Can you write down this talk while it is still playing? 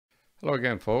Hello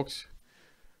again, folks.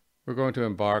 We're going to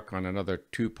embark on another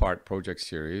two-part project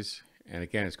series, and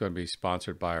again, it's going to be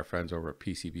sponsored by our friends over at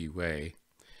PCB Way.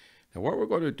 Now, what we're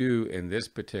going to do in this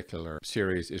particular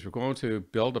series is we're going to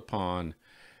build upon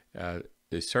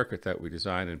the circuit that we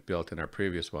designed and built in our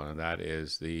previous one, and that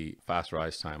is the fast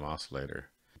rise time oscillator.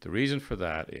 The reason for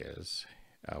that is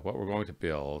what we're going to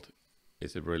build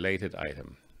is a related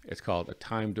item. It's called a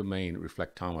time domain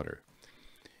reflectometer.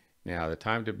 Now, the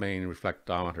time domain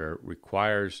reflectometer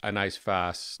requires a nice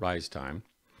fast rise time.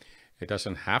 It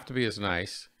doesn't have to be as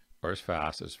nice or as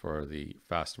fast as for the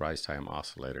fast rise time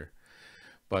oscillator,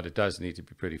 but it does need to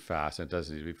be pretty fast, and it does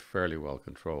need to be fairly well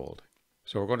controlled.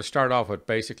 So we're going to start off with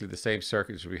basically the same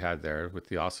circuits we had there with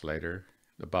the oscillator,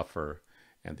 the buffer,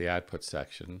 and the output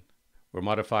section. We're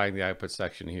modifying the output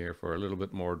section here for a little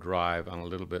bit more drive and a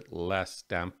little bit less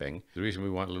damping. The reason we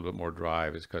want a little bit more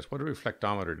drive is because what a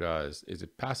reflectometer does is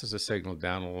it passes a signal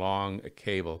down along a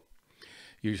cable,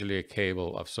 usually a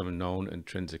cable of some known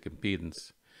intrinsic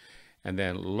impedance, and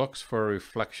then looks for a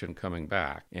reflection coming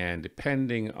back. And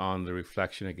depending on the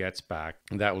reflection it gets back,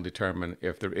 that will determine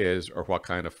if there is or what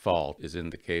kind of fault is in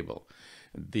the cable.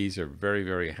 These are very,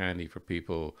 very handy for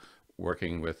people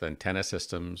working with antenna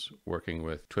systems, working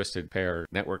with twisted pair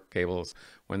network cables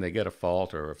when they get a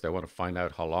fault, or if they want to find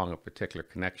out how long a particular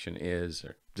connection is.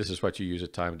 This is what you use a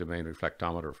time domain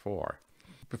reflectometer for.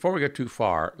 Before we get too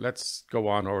far, let's go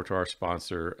on over to our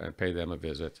sponsor and pay them a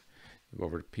visit. Go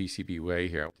over to PCB Way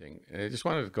here. And I just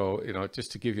wanted to go,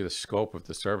 just to give you the scope of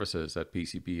the services that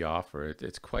PCB offer.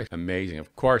 It's quite amazing.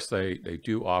 Of course, they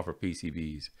do offer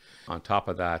PCBs. On top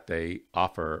of that, they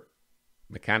offer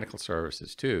mechanical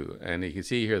services too, and you can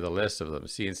see here the list of them: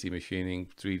 CNC machining,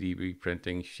 3D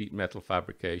reprinting, sheet metal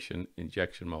fabrication,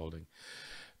 injection molding.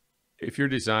 If you're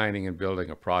designing and building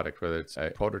a product, whether it's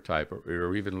a prototype or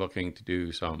you're even looking to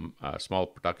do some small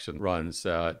production runs,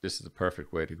 this is the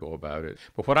perfect way to go about it.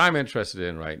 But what I'm interested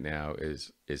in right now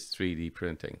is 3D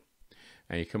printing.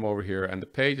 And you come over here, and the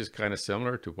page is kind of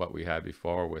similar to what we had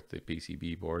before with the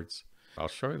PCB boards. I'll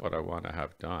show you what I want to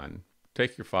have done.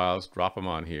 Take your files, drop them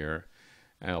on here,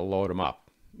 and it'll load them up.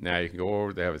 Now you can go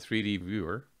over, they have a 3D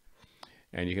viewer,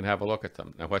 and you can have a look at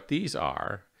them. Now what these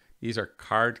are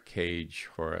card cage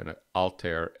for an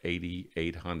Altair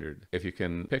 8800. If you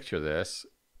can picture this,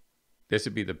 this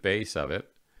would be the base of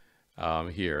it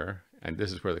here, and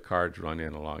this is where the cards run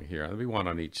in along here. There'll be one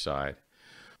on each side.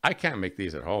 I can't make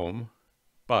these at home,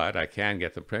 but I can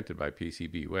get them printed by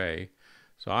PCB Way.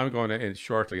 So I'm going to,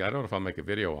 shortly, I don't know if I'll make a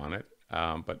video on it,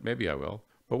 but maybe I will.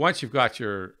 But once you've got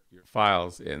your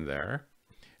files in there,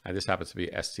 and this happens to be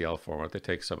STL format, they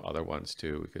take some other ones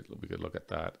too. We could look at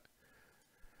that.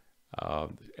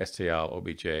 STL,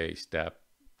 OBJ, STEP.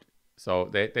 So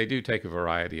they do take a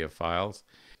variety of files.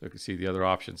 So you can see the other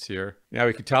options here. Now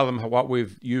we can tell them what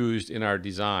we've used in our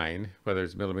design, whether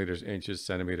it's millimeters, inches,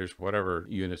 centimeters, whatever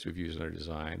units we've used in our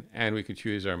design, and we can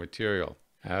choose our material.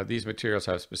 These materials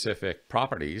have specific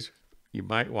properties. You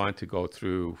might want to go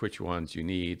through which ones you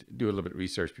need, do a little bit of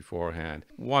research beforehand.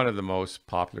 One of the most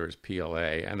popular is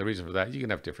PLA, and the reason for that, you can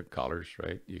have different colors,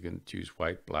 right? You can choose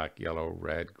white, black, yellow,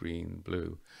 red, green,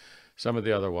 blue. Some of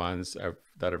the other ones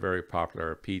that are very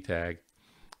popular are P-Tag.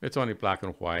 It's only black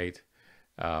and white.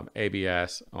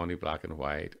 ABS, only black and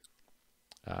white.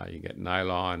 You get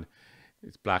nylon,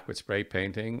 it's black with spray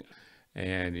painting,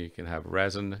 and you can have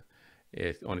resin.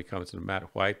 It only comes in a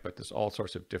matte white, but there's all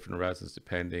sorts of different resins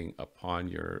depending upon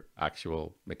your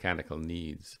actual mechanical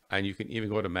needs. And you can even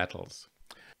go to metals.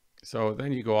 So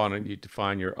then you go on and you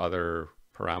define your other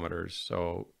parameters.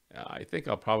 So I think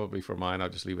I'll probably, for mine, I'll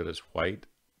just leave it as white.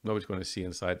 Nobody's going to see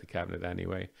inside the cabinet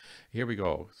anyway. Here we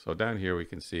go. So down here we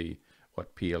can see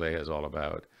what PLA is all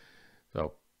about.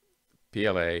 So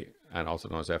PLA, and also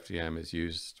known as FDM, is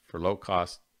used for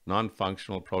low-cost,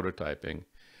 non-functional prototyping.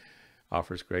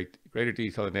 Offers greater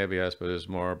detail than ABS, but is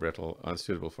more brittle,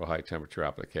 unsuitable for high temperature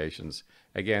applications.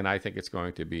 Again, I think it's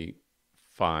going to be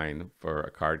fine for a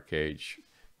card cage.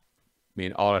 I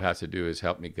mean, all it has to do is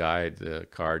help me guide the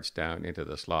cards down into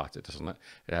the slots. It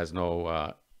has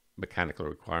no mechanical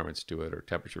requirements to it or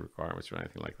temperature requirements or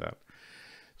anything like that.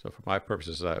 So for my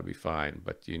purposes, that would be fine.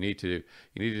 But you need to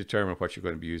determine what you're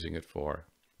going to be using it for.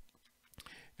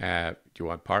 Do you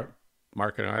want part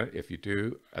marking on it? If you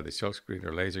do, the silkscreen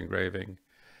or laser engraving.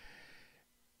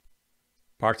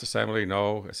 Parts assembly,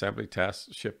 no. Assembly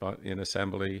tests, ship in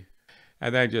assembly.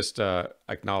 And then just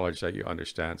acknowledge that you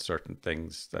understand certain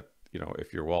things, that,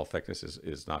 if your wall thickness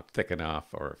is not thick enough,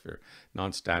 or if you're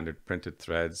non-standard printed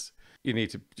threads, you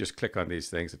need to just click on these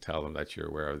things and tell them that you're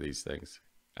aware of these things,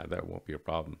 and that won't be a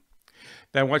problem.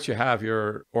 Then once you have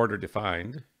your order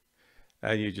defined,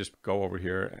 and you just go over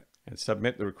here and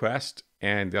submit the request,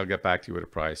 and they'll get back to you with a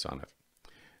price on it.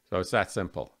 So it's that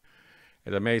simple.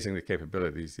 It's amazing the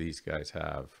capabilities these guys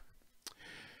have.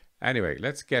 Anyway,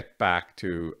 let's get back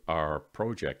to our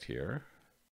project here.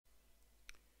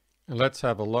 And let's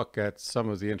have a look at some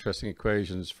of the interesting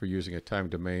equations for using a time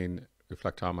domain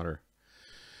reflectometer.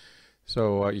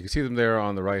 So you can see them there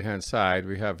on the right hand side.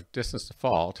 We have distance to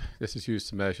fault. This is used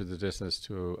to measure the distance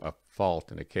to a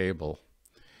fault in a cable.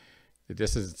 The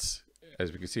distance,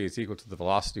 as we can see, is equal to the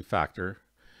velocity factor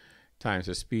times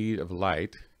the speed of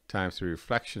light times the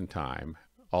reflection time,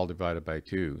 all divided by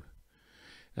 2.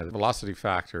 Now the velocity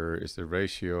factor is the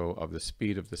ratio of the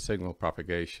speed of the signal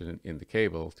propagation in the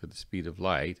cable to the speed of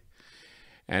light.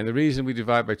 And the reason we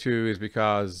divide by 2 is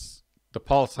because the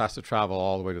pulse has to travel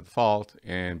all the way to the fault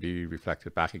and be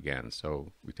reflected back again.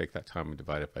 So we take that time and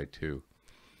divide it by 2.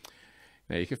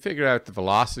 Now you can figure out the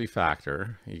velocity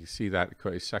factor. You can see that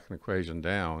second equation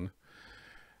down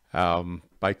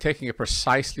by taking a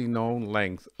precisely known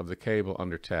length of the cable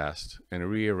under test and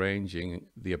rearranging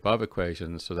the above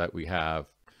equation so that we have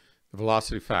the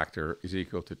velocity factor is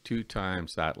equal to 2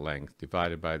 times that length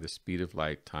divided by the speed of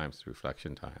light times the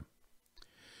reflection time.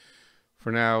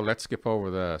 For now, let's skip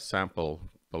over the sample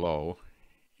below,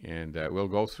 and we'll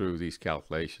go through these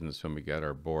calculations when we get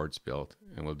our boards built,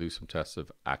 and we'll do some tests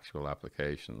of actual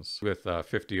applications with a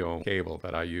 50 ohm cable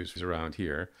that I use around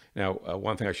here. Now,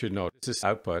 one thing I should note, this is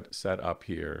output set up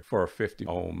here for a 50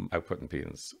 ohm output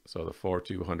impedance. So the 4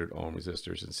 200 ohm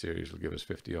resistors in series will give us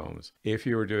 50 ohms. If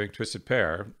you were doing twisted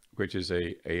pair, which is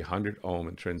a 100 ohm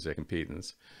intrinsic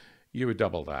impedance, you would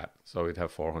double that. So we'd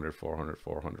have 400, 400,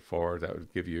 400, 4. That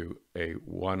would give you a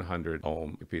 100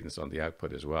 ohm impedance on the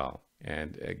output as well.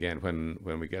 And again,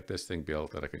 when we get this thing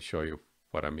built, that I can show you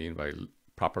what I mean by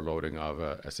proper loading of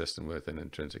a system with an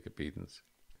intrinsic impedance.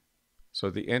 So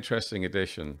the interesting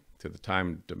addition to the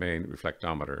time domain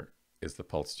reflectometer is the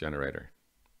pulse generator.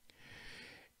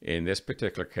 In this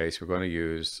particular case, we're going to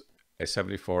use a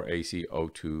 74 AC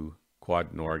O2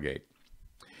 quad NOR gate.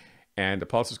 And the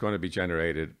pulse is going to be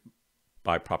generated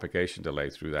by propagation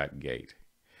delay through that gate.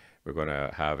 We're going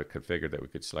to have it configured that we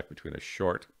could select between a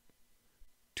short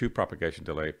 2 propagation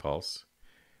delay pulse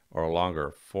or a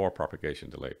longer 4 propagation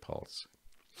delay pulse.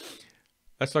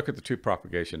 Let's look at the 2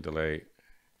 propagation delay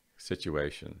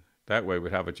situation. That way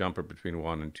we'd have a jumper between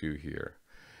 1 and 2 here.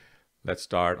 Let's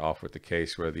start off with the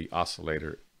case where the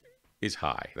oscillator is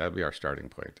high. That'll be our starting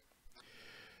point.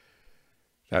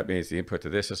 That means the input to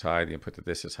this is high, the input to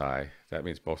this is high. That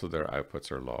means both of their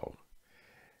outputs are low.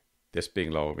 This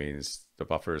being low means the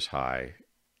buffer is high,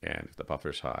 and if the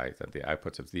buffer is high, then the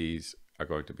outputs of these are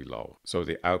going to be low. So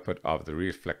the output of the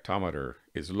reflectometer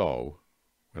is low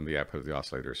when the output of the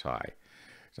oscillator is high.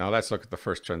 Now let's look at the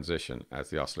first transition as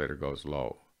the oscillator goes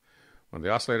low. When the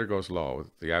oscillator goes low,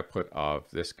 the output of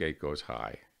this gate goes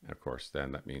high. And of course,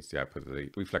 then that means the output of the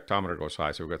reflectometer goes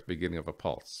high, so we're at the beginning of a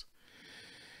pulse.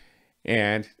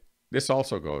 And this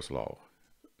also goes low.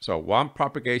 So 1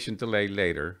 propagation delay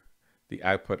later, the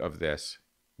output of this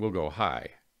will go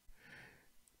high.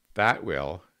 That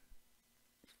will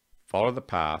follow the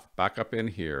path back up in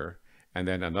here, and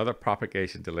then another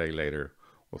propagation delay later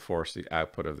will force the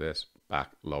output of this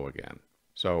back low again.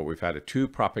 So we've had a 2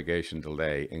 propagation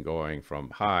delay in going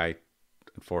from high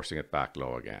and forcing it back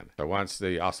low again. So once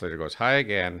the oscillator goes high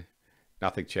again,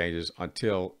 nothing changes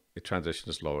until it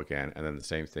transitions low again, and then the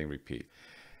same thing repeat.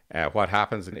 What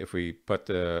happens if we put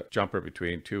the jumper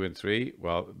between 2 and 3?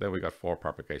 Well, then we got 4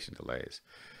 propagation delays.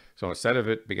 So instead of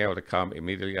it being able to come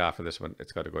immediately after this one,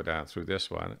 it's got to go down through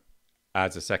this one,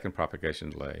 adds a 2nd propagation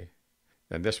delay.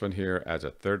 Then this one here adds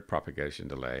a 3rd propagation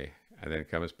delay, and then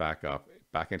it comes back up,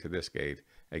 back into this gate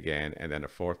again, and then a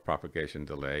 4th propagation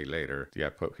delay later. The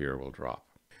output here will drop.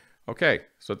 Okay,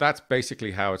 so that's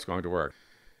basically how it's going to work.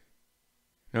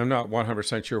 Now, I'm not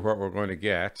 100% sure what we're going to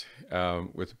get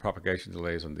with the propagation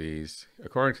delays on these.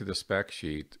 According to the spec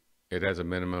sheet, it has a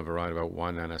minimum of around about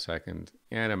 1 nanosecond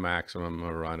and a maximum of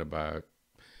around about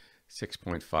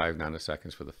 6.5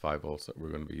 nanoseconds for the 5 volts that we're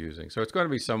going to be using. So it's going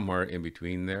to be somewhere in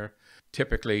between there.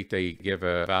 Typically, they give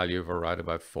a value of around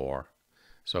about 4.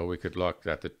 So we could look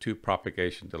at the 2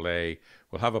 propagation delay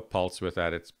will have a pulse with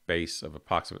at its base of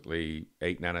approximately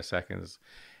 8 nanoseconds,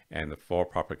 and the 4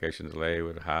 propagation delay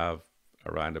would have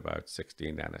around about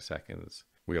 16 nanoseconds.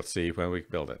 We'll see when we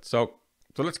build it. So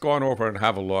let's go on over and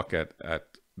have a look at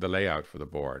the layout for the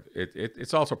board.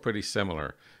 It's also pretty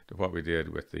similar to what we did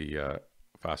with the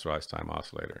fast rise time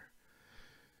oscillator.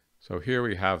 So here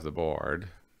we have the board,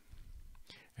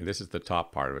 and this is the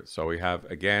top part of it. So we have,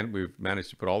 again, we've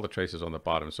managed to put all the traces on the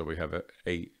bottom, so we have at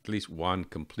least 1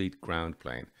 complete ground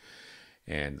plane.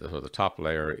 And so the top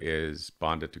layer is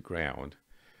bonded to ground.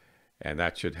 And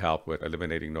that should help with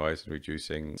eliminating noise and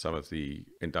reducing some of the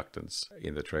inductance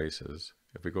in the traces.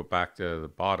 If we go back to the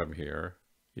bottom here,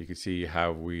 you can see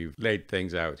how we've laid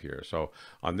things out here. So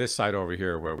on this side over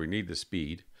here where we need the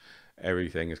speed,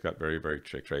 everything has got very, very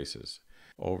thick traces.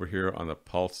 Over here on the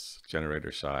pulse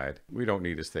generator side, we don't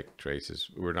need as thick traces.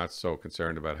 We're not so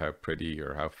concerned about how pretty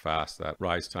or how fast that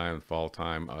rise time, fall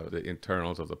time, the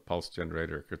internals of the pulse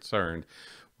generator are concerned.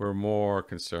 We're more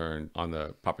concerned on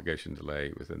the propagation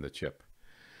delay within the chip.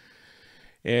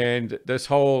 And this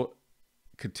whole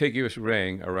contiguous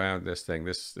ring around this thing,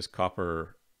 this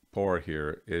copper port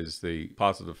here, is the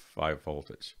positive 5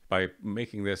 voltage. By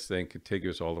making this thing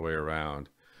contiguous all the way around,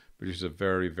 produces a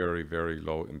very, very, very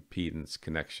low impedance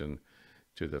connection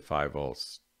to the 5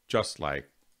 volts, just like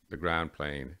the ground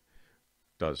plane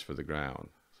does for the ground.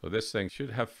 So this thing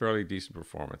should have fairly decent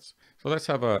performance. So let's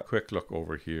have a quick look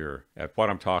over here at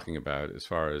what I'm talking about as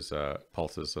far as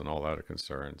pulses and all that are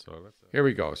concerned. So here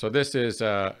we go. So this is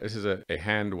a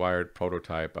hand-wired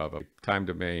prototype of a time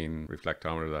domain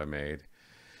reflectometer that I made.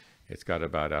 It's got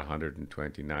about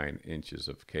 129 inches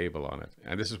of cable on it.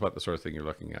 And this is what the sort of thing you're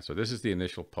looking at. So this is the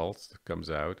initial pulse that comes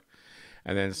out.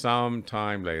 And then some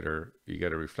time later, you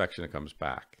get a reflection that comes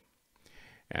back.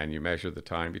 And you measure the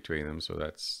time between them. So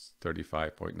that's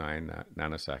 35.9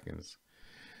 nanoseconds.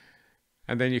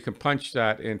 And then you can punch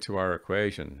that into our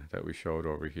equation that we showed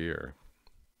over here.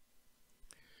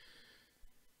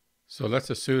 So let's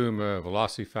assume a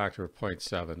velocity factor of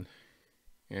 0.7.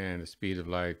 And the speed of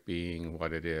light being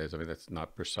what it is. I mean, that's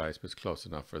not precise, but it's close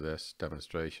enough for this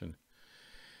demonstration.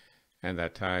 And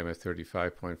that time is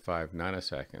 35.5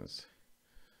 nanoseconds.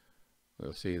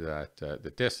 We'll see that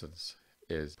the distance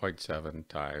is 0.7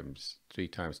 times 3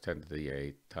 times 10 to the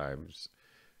 8 times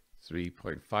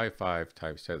 3.55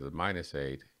 times 10 to the minus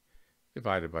 8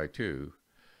 divided by 2.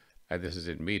 And this is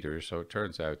in meters, so it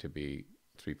turns out to be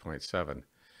 3.7.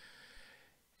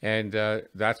 And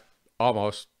that's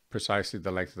almost precisely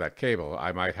the length of that cable.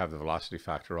 I might have the velocity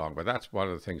factor wrong, but that's one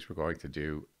of the things we're going to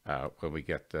do when we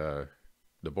get the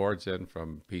boards in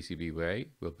from PCBWay.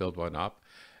 We'll build one up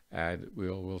and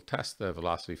we'll test the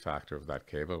velocity factor of that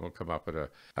cable. We'll come up with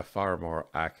a far more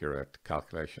accurate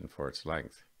calculation for its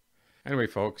length. Anyway,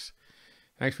 folks,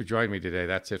 thanks for joining me today.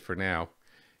 That's it for now.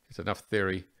 It's enough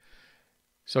theory.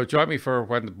 So join me for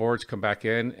when the boards come back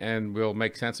in and we'll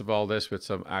make sense of all this with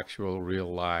some actual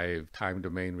real live time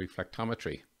domain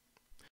reflectometry.